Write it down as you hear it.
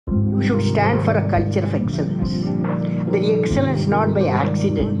should stand for a culture of excellence. The excellence not by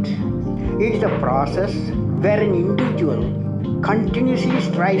accident. It is a process where an individual continuously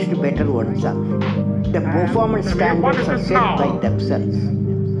strives to better oneself. The performance standards are set by themselves.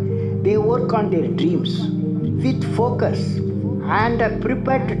 They work on their dreams with focus and are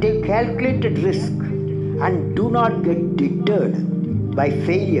prepared to take calculated risk and do not get deterred by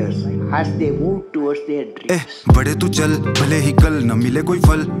failures as they move towards their dreams. बड़े तू चल भले ही कल न मिले कोई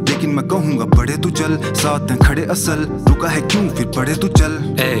फल, लेकिन मैं कहूँगा बड़े तू चल, साथ में खड़े असल, रुका है क्यों फिर बड़े तू चल।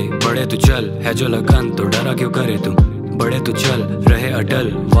 बड़े तू चल है जो लगन तो डरा क्यों करे तू, बड़े तू चल रहे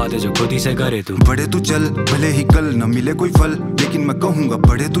अटल वादे जो खुद ही से करे तू। बड़े तू चल भले ही कल न मिले कोई फल, लेकिन मैं कहूँगा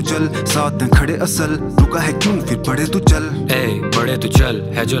बड़े तू चल, साथ में खड़े असल, रुका है क्यों फिर बड़े तू चल। बड़े तू चल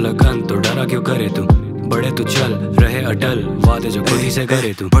है जो लगन तो डरा क्यों करे तू, बड़े तू चल रहे अटल वादे जो खुद ही से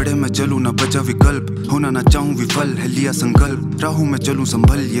करे तू। बड़े मैं चलूं ना बचा विकल्प, होना ना चाहूं विफल है लिया संकल्प, राहों में चलूं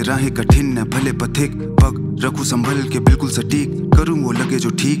संभल ये राहें कठिन है भले पथिक, पग रखूं संभल के बिल्कुल सटीक, करूं वो लगे जो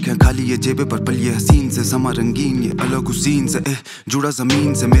ठीक है, खाली ये जेबे पर पल ये हसीन से समा रंगीन, ये अलग उसीन से जुड़ा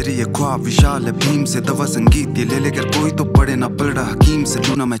जमीन से, मेरे ये ख्वाब विशाल है भीम से, दवा संगीत ये ले लेकर कोई तो पड़े ना पलड़ा हकीम से,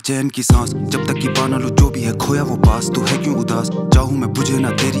 लूं ना मैं चैन की सांस जब तक की पाना लूं जो भी है खोया वो पास, तू है क्यों उदास चाहूं मैं बुझे ना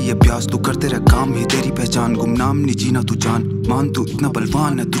तेरी ये प्यास, तू करते रह काम ही तेरी पहचान, गुमनाम नहीं जीना तू जान, मान तू इतना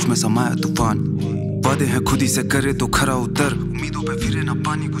बलवान है तुझ में समाया तूफान, वादे हैं खुद ही से करे तो खरा उतर, उम्मीदों पे फिरे ना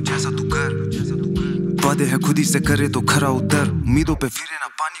पानी कुछ ऐसा तू कर, वादे हैं खुद ही से करे तो खरा उतर, उम्मीदों पे फिरे ना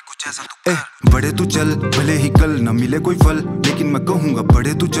पानी कुछ ऐसा तू कर। बड़े तू चल भले ही कल न मिले कोई फल, लेकिन मैं कहूँगा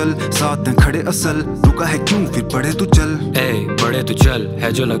बड़े तू चल, साथ में खड़े असल, रुका है क्यों फिर बड़े तू चल। बड़े तू चल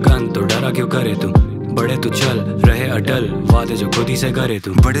है जो लगन तो डरा क्यों करे तू, बड़े तू चल रहे अटल वादे जो खुद ही से करे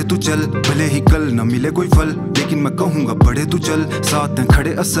तू। बड़े तू चल भले ही कल न मिले कोई फल, लेकिन मैं कहूँगा बड़े तू चल, साथ में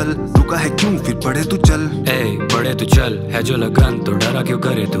खड़े असल, रुका है क्यों फिर बड़े तू चल। बड़े तू चल है जो लगन तो डरा क्यों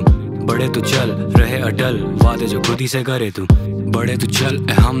करे तू, बड़े तू चल रहे अटल वादे जो खुद ही से करे तू। बड़े तू चल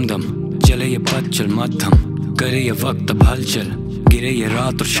ए हमदम चले ये पद चल मध्यम, करे ये वक्त अब हलचल, गिरे ये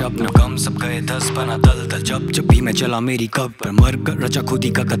रात और शब्द कम सब गए 10 बना दल दल, जब भी मैं चला मेरी कब पर मर कर रचा खुद ही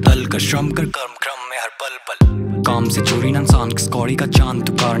का कतल कर, श्रम कर कर्म क्रम में हर पल पल, काम से चोरी न इंसान किस कौड़ी का चांद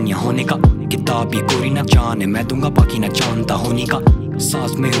तू कारनिया होने का, किताब ये कोरी ना जाने मैं दूंगा बाकी ना जानता होने का,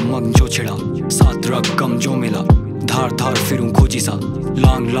 सांस में हूँ मग्न जो छिड़ा साथ रग कम जो मिला, धार धार फिरूं खोजी सा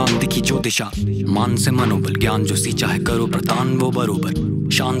लांग लांग दिखी जो दिशा, मान से मनोबल ज्ञान जो सींचा है करो प्रदान वो बरोबर,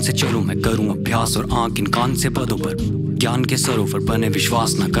 शान से चलूं मैं करूं अभ्यास और आंख इन कान से पदों पर, ज्ञान के सरोवर बने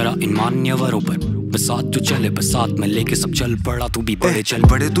विश्वास न करा इन मान्यवरों पर, बसात जो चले बसात में लेके सब चल पड़ा तू भी बड़े चल।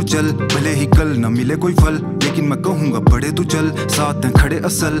 बड़े तू चल भले ही कल न मिले कोई फल, लेकिन मैं कहूँगा बड़े तू चल, साथ में खड़े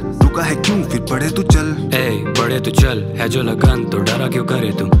असल, रुका है क्यों फिर बड़े तू चल। बड़े तू चल है जो लगन तो डरा क्यों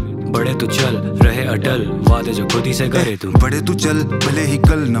करे तू, बड़े तू चल रहे अटल वादे जो खुद ही से करे तू। बड़े तू चल भले ही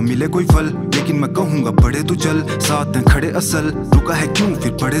कल न मिले कोई फल, लेकिन मैं कहूँगा बड़े तू चल, साथ में खड़े असल, रुका है क्यों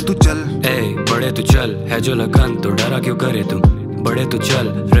फिर बड़े तू चल। बड़े तू चल है जो लगन तो डरा क्यों करे तू, बड़े तू चल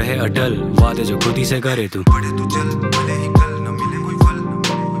रहे अटल वादे जो खुद ही से करे तू। बड़े तू चल भले ही